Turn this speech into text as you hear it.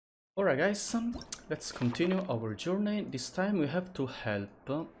Alright guys, let's continue our journey. This time we have to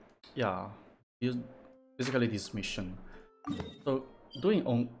help, yeah, basically this mission. So doing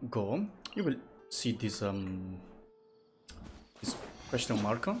on go, you will see this this question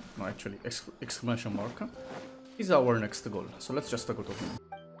mark, no actually exclamation mark, is our next goal. So let's just go to him.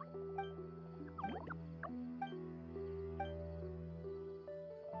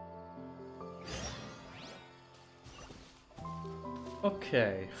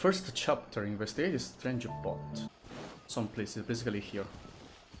 Okay, first chapter, investigate a strange bot. Some places, basically here.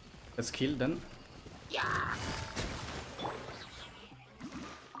 Let's kill then. Yeah.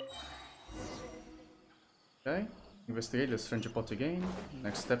 Okay, investigate the strange bot again.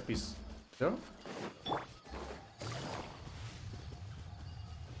 Next step is there.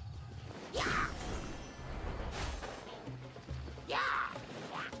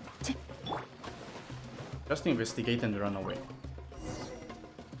 Just investigate and run away.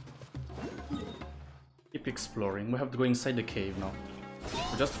 Keep exploring. We have to go inside the cave now.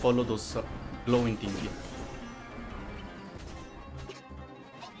 So just follow those glowing thingy.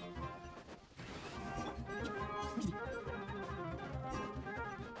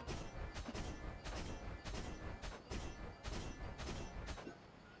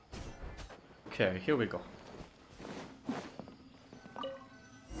 Okay, here we go.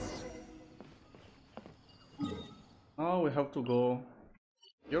 Now we have to go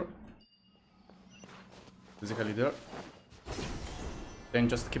here. Basically there. Then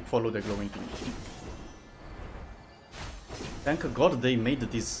just keep follow the glowing thing. Thank God they made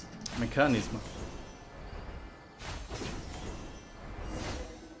this mechanism.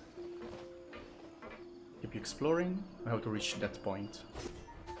 Keep exploring. We have to reach that point.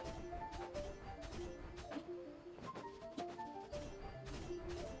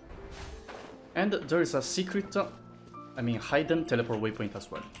 And there is a secret, hidden teleport waypoint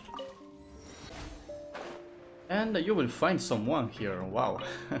as well. And you will find someone here, wow.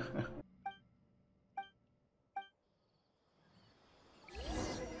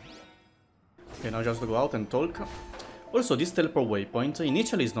 Okay, now just go out and talk. Also, this teleport waypoint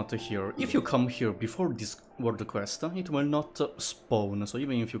initially is not here. If you come here before this world quest, it will not spawn, so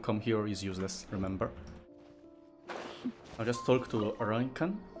even if you come here, it's useless, remember. I'll just talk to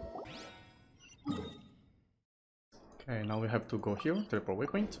Aranyaka. Okay, now we have to go here, teleport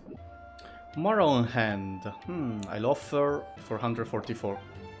waypoint. Mara on hand. I'll offer 444.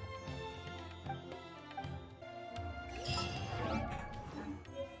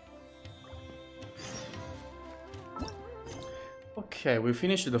 Okay, we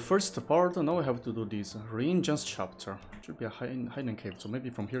finished the first part. Now we have to do this Royinjan's chapter. It should be a hidden cave, so maybe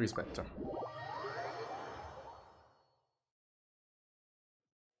from here is better.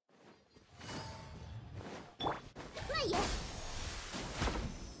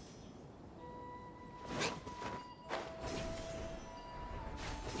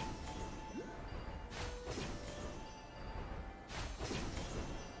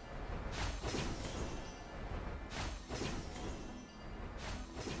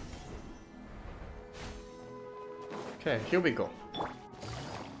 Okay, here we go.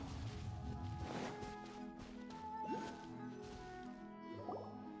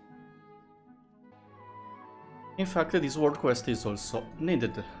 In fact, this world quest is also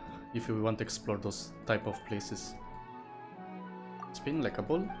needed if you want to explore those type of places. Spin like a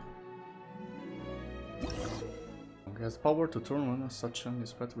ball. It has power to turn on such an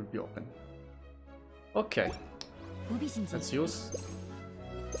this path will be open. Okay, let's use.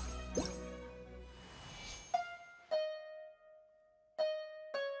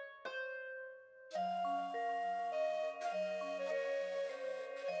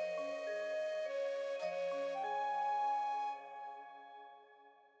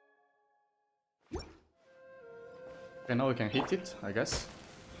 Okay, now we can hit it, I guess.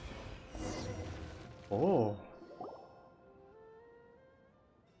 Oh.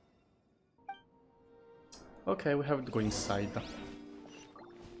 Okay, we have to go inside.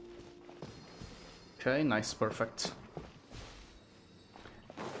 Okay, nice, perfect.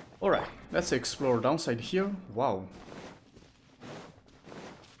 Alright, let's explore downside here. Wow.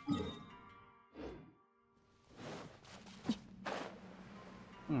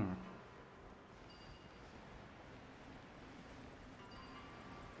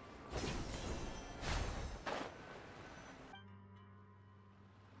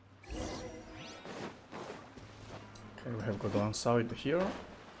 Okay, we have to go downside here.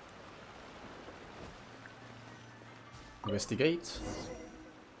 Investigate.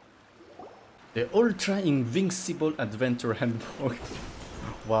 The Ultra Invincible Adventure Handbook.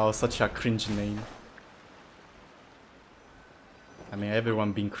 Wow, such a cringe name. I mean,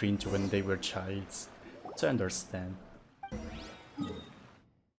 everyone been cringe when they were childs, so I understand.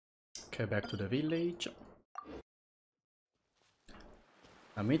 Okay, back to the village.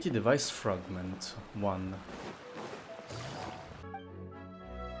 A meaty device fragment, 1.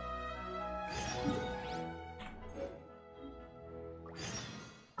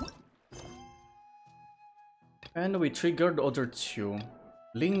 And we triggered the other 2,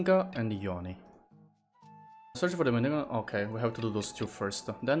 Linga and Yoni. Search for the menu. Okay, we have to do those 2 first.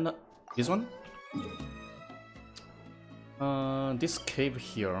 Then this one. This cave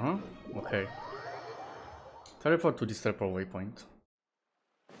here, huh? Okay. Teleport to this teleport waypoint.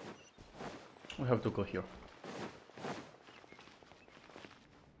 We have to go here.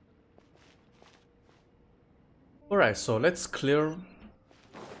 Alright, so let's clear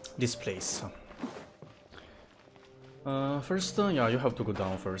this place. First, yeah, you have to go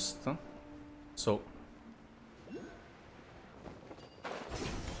down first. So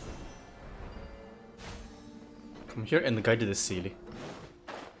come here and guide the silly.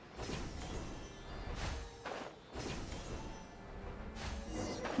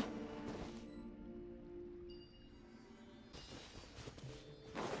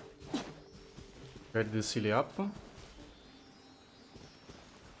 Guide the silly up.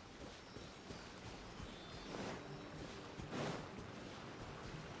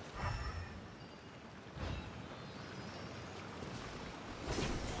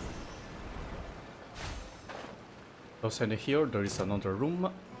 Outside here there is another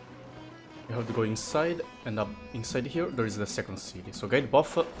room. You have to go inside, and up inside here there is the second city. So guide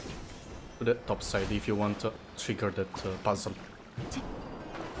both to the top side if you want to trigger that puzzle.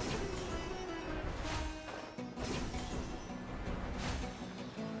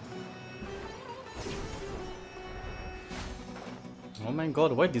 Oh my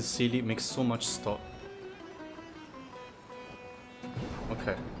god, why this silly makes so much stuff?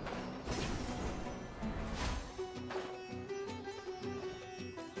 Okay.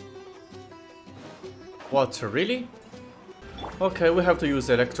 What, really? Okay, we have to use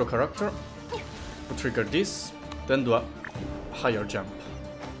the electro character to trigger this, then do a higher jump.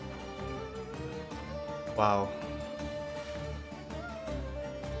 Wow.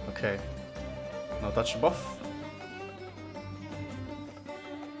 Okay. Now touch buff.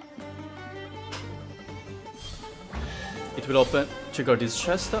 It will trigger this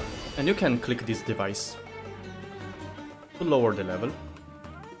chest, and you can click this device to lower the level.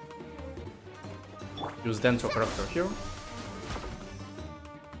 Use the intro character here.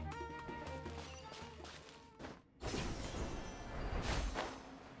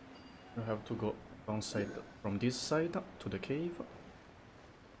 You have to go downside from this side to the cave.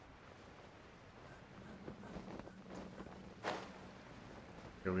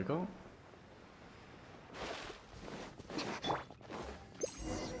 Here we go.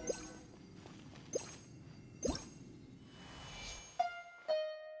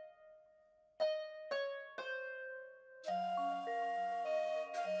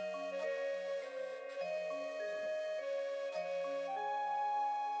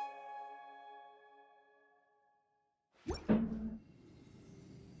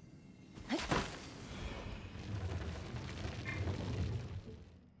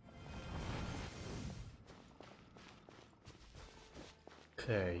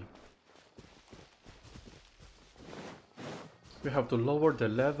 Okay. We have to lower the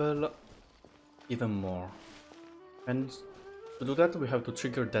level even more. And to do that we have to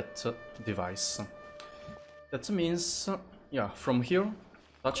trigger that device. That means, yeah, from here,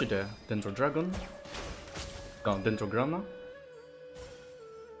 touch the Dendro Dragon. No, Dendrogramma.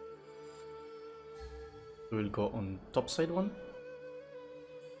 We will go on top side one.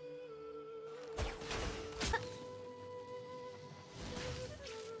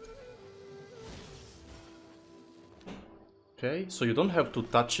 Okay, so you don't have to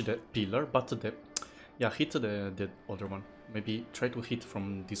touch the pillar, but hit the other one. Maybe try to hit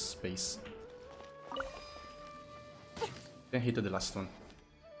from this space. Then hit the last one.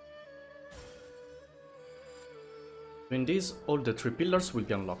 Doing this, all the 3 pillars will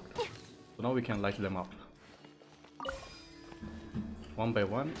be unlocked. So now we can light them up. 1 by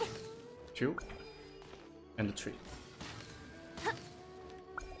 1, 2, and 3.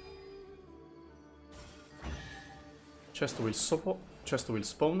 Chest will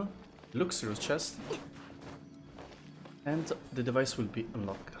spawn, Luxurious chest, and the device will be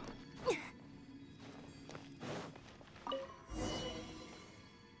unlocked.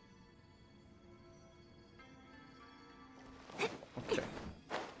 Okay.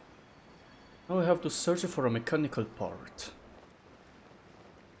 Now we have to search for a mechanical part.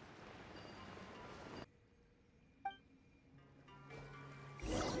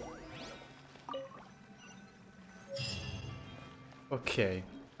 Okay,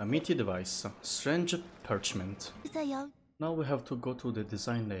 a meaty device, strange parchment. Now we have to go to the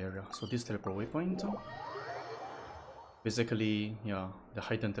design area. So this teleport waypoint. Basically, yeah, the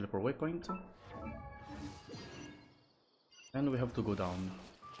hidden teleport waypoint. And we have to go down.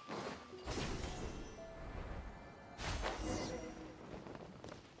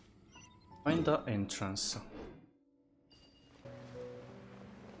 Find the entrance.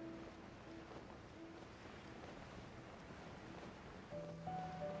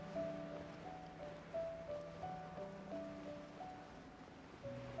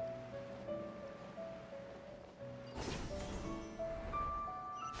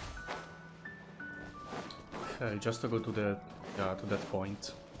 Okay, just to go to the to that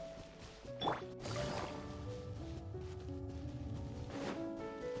point.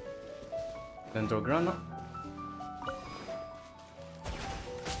 Dendrograna.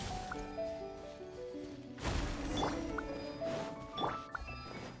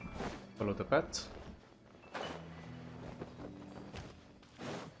 Follow the path.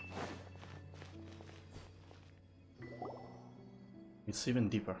 It's even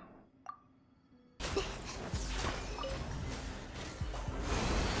deeper.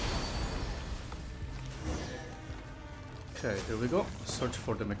 Okay, here we go. Search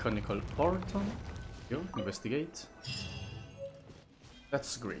for the mechanical portal. Here, investigate.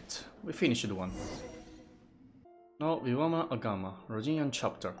 That's great. We finished one. Now, Vimana Agama, Royinjan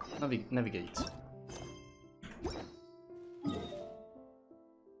chapter. Navigate.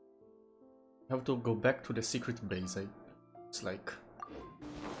 Have to go back to the secret base, it's like.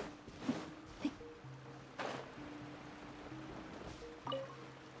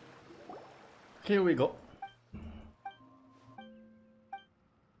 Here we go.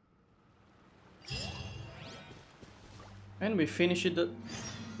 And we finished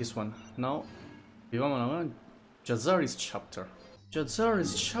this one. Now, Jazari's chapter.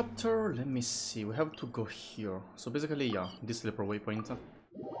 Jazari's chapter, let me see, we have to go here. So basically, yeah, this teleport waypoint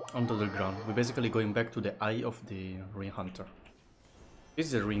onto the ground. We're basically going back to the eye of the ring hunter. This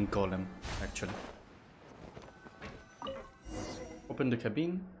is a ring golem, actually. Open the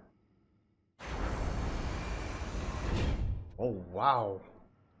cabin. Oh, wow.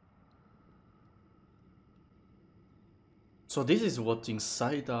 So this is what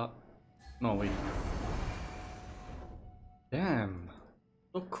inside a... No, wait. Damn.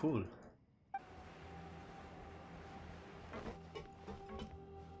 So cool.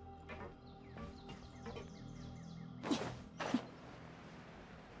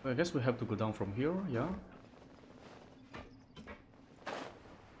 Well, I guess we have to go down from here, yeah?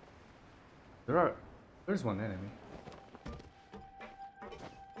 There's one enemy.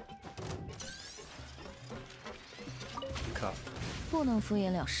 Up.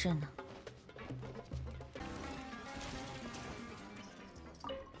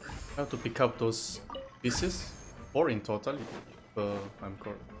 Have to pick up those pieces, 4 in total,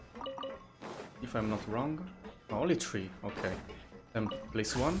 if I'm not wrong. Oh, only 3, okay. Then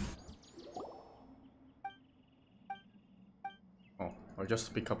place 1. Oh, I'll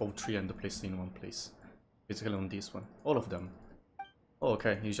just pick up all 3 and place in one place. Basically on this one, all of them. Oh,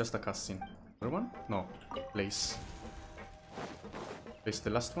 okay, it's just a cutscene. Other one? No, place. Place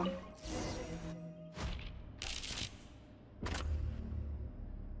the last one.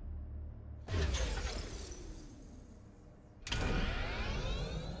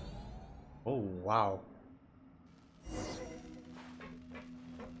 Oh, wow.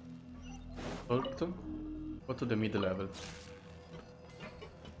 Go to the middle level.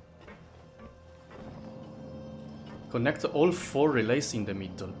 Connect all 4 relays in the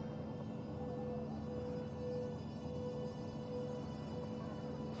middle.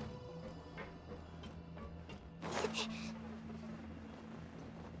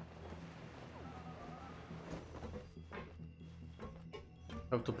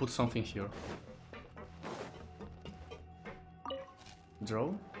 I have to put something here.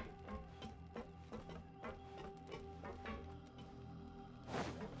 Draw.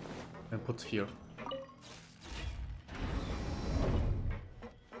 And put here.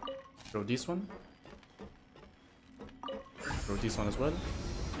 Draw this one. Draw this one as well.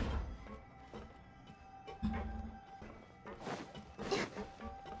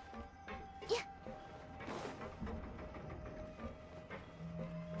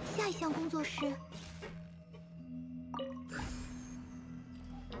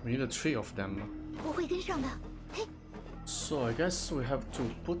 We need 3 of them. So I guess we have to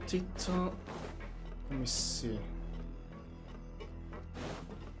put it... let me see.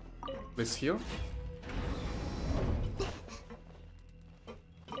 Place here.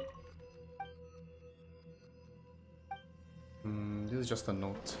 is just a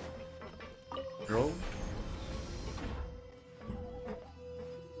note. Draw.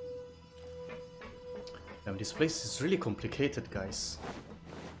 Damn, this place is really complicated, guys.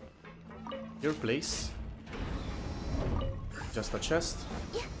 Your place. Just a chest.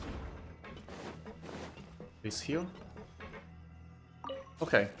 Place here.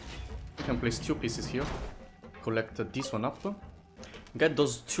 Okay. We can place 2 pieces here. Collect this one up. Get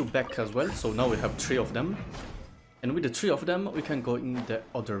those 2 back as well, so now we have 3 of them. And with the 3 of them, we can go in the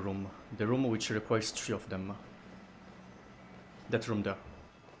other room. The room which requires 3 of them. That room there.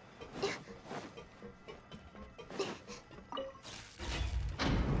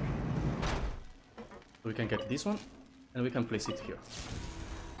 We can get this one, and we can place it here.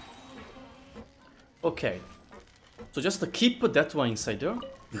 Okay. So just to keep that one inside there,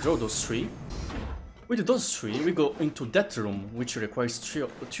 draw those 3. With those 3, we go into that room, which requires 2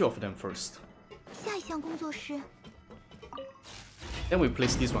 of them first. Then we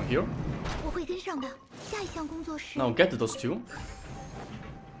place this one here. Now get those 2.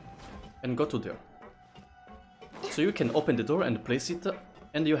 And go to there. So you can open the door and place it,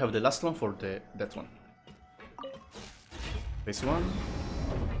 and you have the last one for that one. Place 1.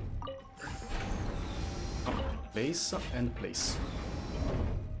 Place and place.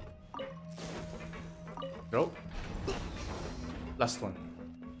 Draw. Last one.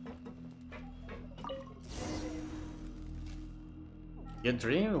 Get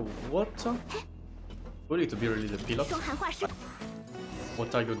dream? What? Will it be really the pilot?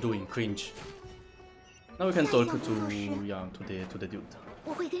 What are you doing? Cringe. Now we can talk to the dude.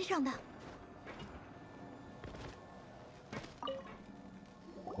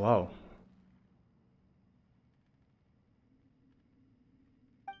 Wow.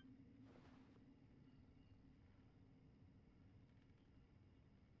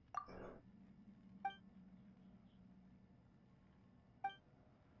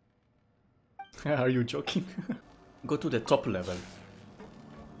 Are you joking? Go to the top level.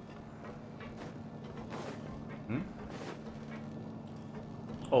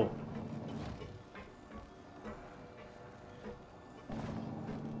 Oh.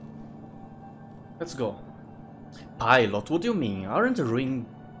 Let's go. Pilot, what do you mean? Aren't ring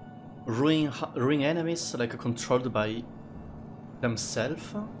enemies like controlled by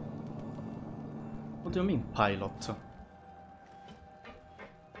themselves? What do you mean, pilot?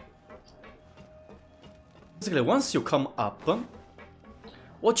 Basically, once you come up,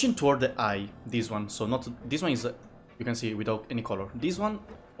 watching toward the eye, this one, so not this one is, you can see without any color. This one,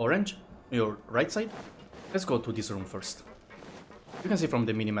 orange, your right side. Let's go to this room first. You can see from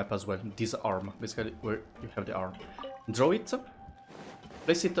the minimap as well, this arm, basically where you have the arm. Draw it,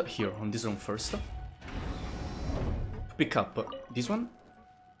 place it here on this room first. Pick up this one,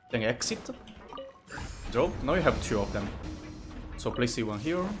 then exit, draw. Now you have 2 of them. So place one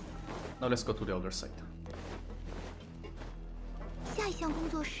here. Now let's go to the other side.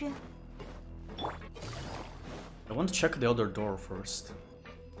 I want to check the other door first.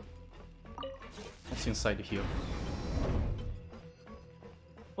 What's inside here?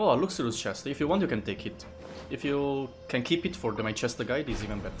 Oh, a luxurious chest. If you want, you can take it. If you can keep it for my chest guide, it's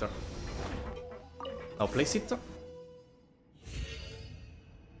even better. Now place it.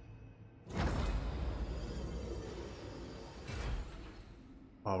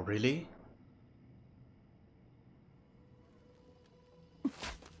 Oh, really?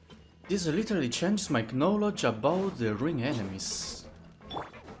 This literally changes my knowledge about the ring enemies.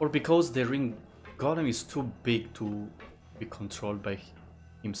 Or because the ring golem is too big to be controlled by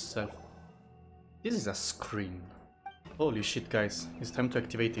himself. This is a screen. Holy shit, guys. It's time to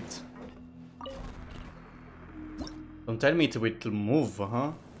activate it. Don't tell me it will move,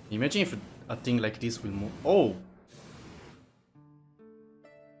 huh? Imagine if a thing like this will move. Oh!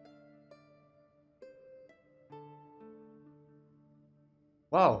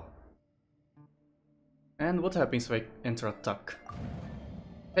 Wow. And what happens if I enter attack?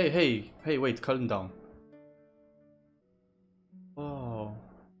 Hey, wait, calm down. Oh.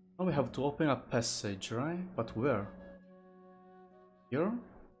 Now we have to open a passage, right? But where? Here?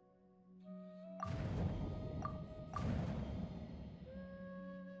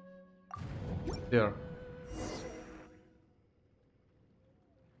 There.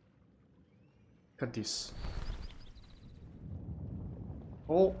 Look at this.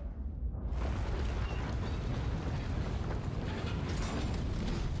 Oh.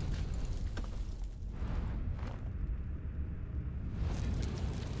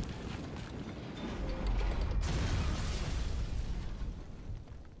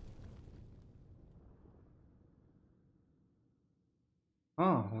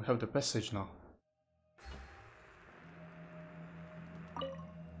 Ah, we have the passage now.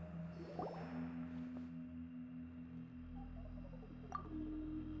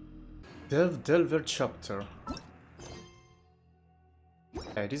 Delver chapter.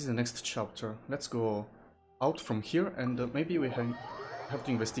 Okay, this is the next chapter. Let's go out from here and maybe we have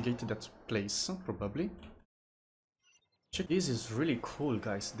to investigate that place, probably. Check, this is really cool,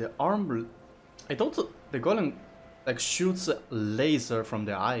 guys. The arm... I thought the golem like shoots a laser from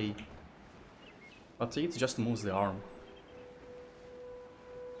the eye, but it just moves the arm.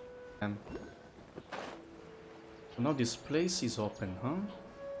 And so now this place is open, huh?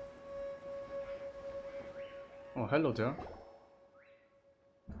 Oh, hello there.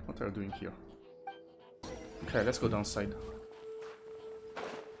 What are you doing here? Okay, let's go downside.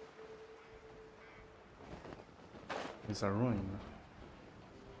 There's a ruin.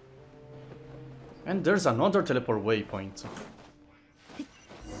 And there's another teleport waypoint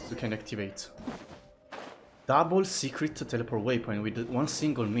you can activate. Double secret teleport waypoint with one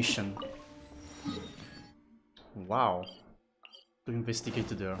single mission. Wow. To investigate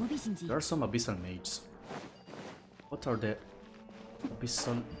there. There are some abyssal mages. What are the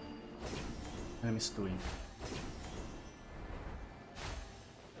abyssal enemies doing?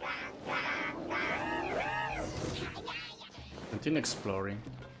 Continue exploring.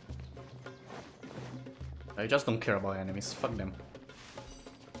 I just don't care about enemies, fuck them.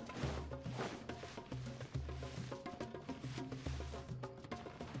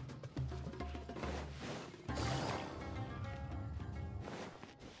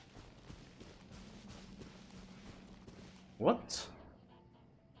 What?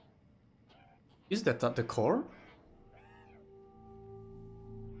 Is that at the core?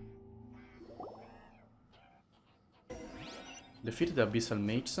 Defeat the abyssal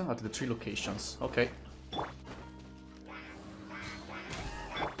mages at the 3 locations. Okay.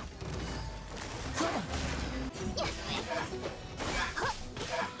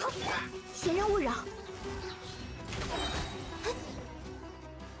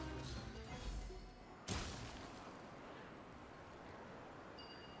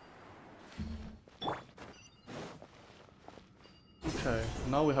 Okay,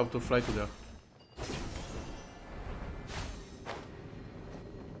 now we have to fly to there.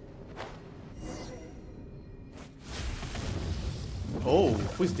 Oh,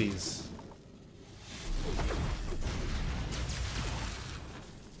 who is this?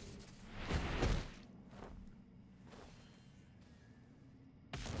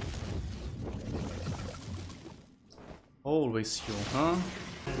 Always you, huh?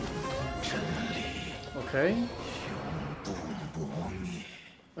 Okay.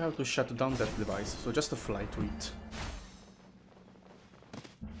 We have to shut down that device, so just fly to it.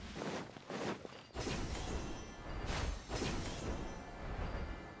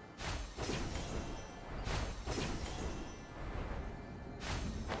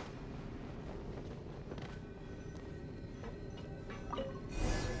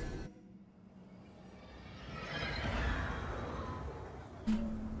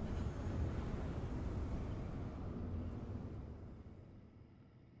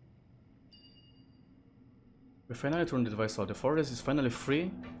 We finally turned the device out. The forest is finally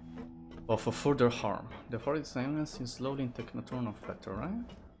free of further harm. The forest silence is slowly taking a turn of better, right?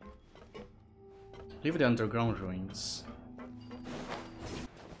 Leave the underground ruins.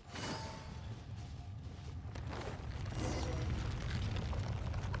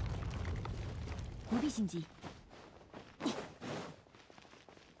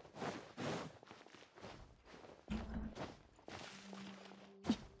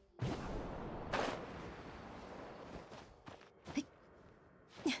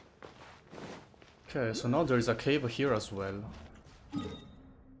 Okay, so now there is a cave here as well.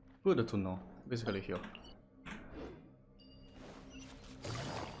 Good to know. Basically here.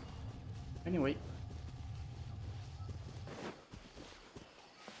 Anyway.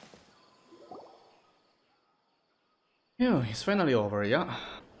 Yeah, it's finally over, yeah.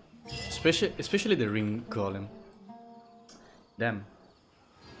 Especially the ring golem. Damn.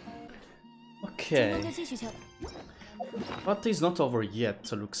 Okay. But it's not over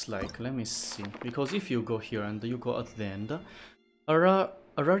yet, looks like. Let me see. Because if you go here and you go at the end,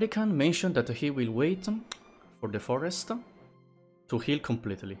 Aranyaka mentioned that he will wait for the forest to heal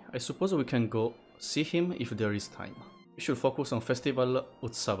completely. I suppose we can go see him if there is time. We should focus on Festival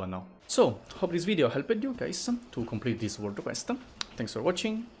Utsava now. So, hope this video helped you guys to complete this world quest. Thanks for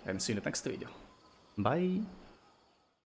watching and see you in the next video. Bye!